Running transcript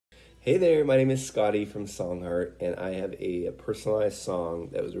Hey there, my name is Scotty from Songheart, and I have a personalized song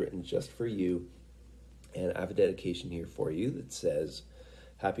that was written just for you. And I have a dedication here for you that says,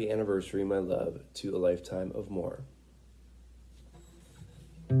 Happy anniversary, my love, to a lifetime of more.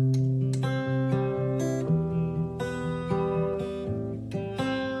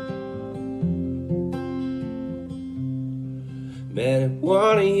 Met at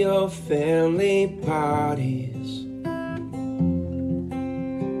one of your family parties.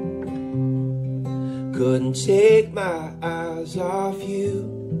 Couldn't take my eyes off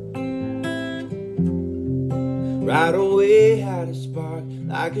you. Right away had a spark,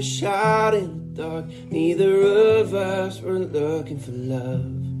 like a shot in the dark. Neither of us were looking for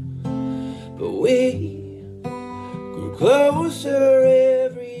love, but we grew closer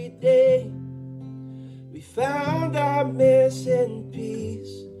every day. We found our missing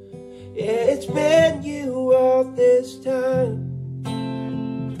piece. Yeah, it's been you all this time.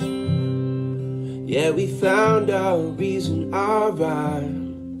 Yeah, we found our reason, our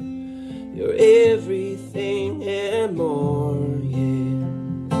rhyme. You're everything and more, yeah.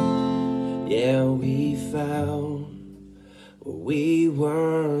 Yeah, we found what we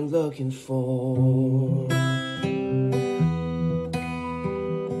weren't looking for.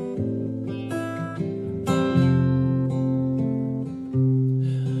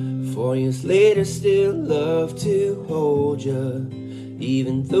 4 years later, still love to hold you,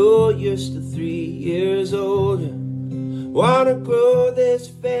 even though you're still 3 years older. Wanna grow this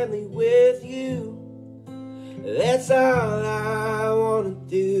family with you, that's all I wanna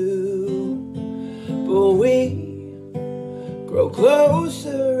do. But we grow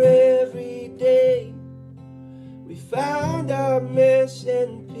closer every day. We found our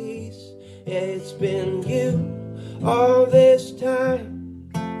missing piece. Yeah, it's been you all this time.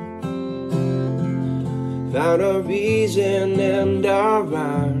 Found our reason and our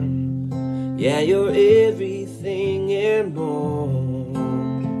rhyme. Yeah, you're everything and more.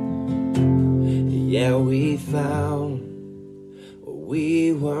 Yeah, we found what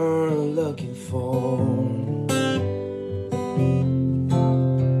we weren't looking for.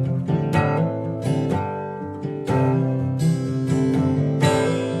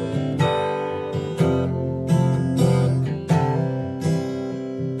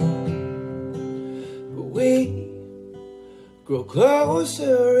 We grow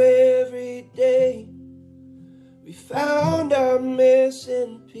closer every day. We found our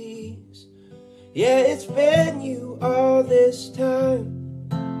missing piece. Yeah, it's been you all this time.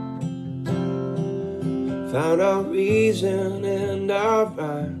 Found our reason and our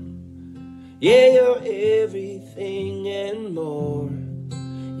rhyme. Yeah, you're everything and more.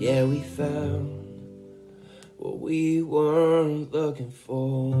 Yeah, we found what we weren't looking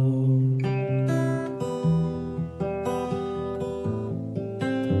for.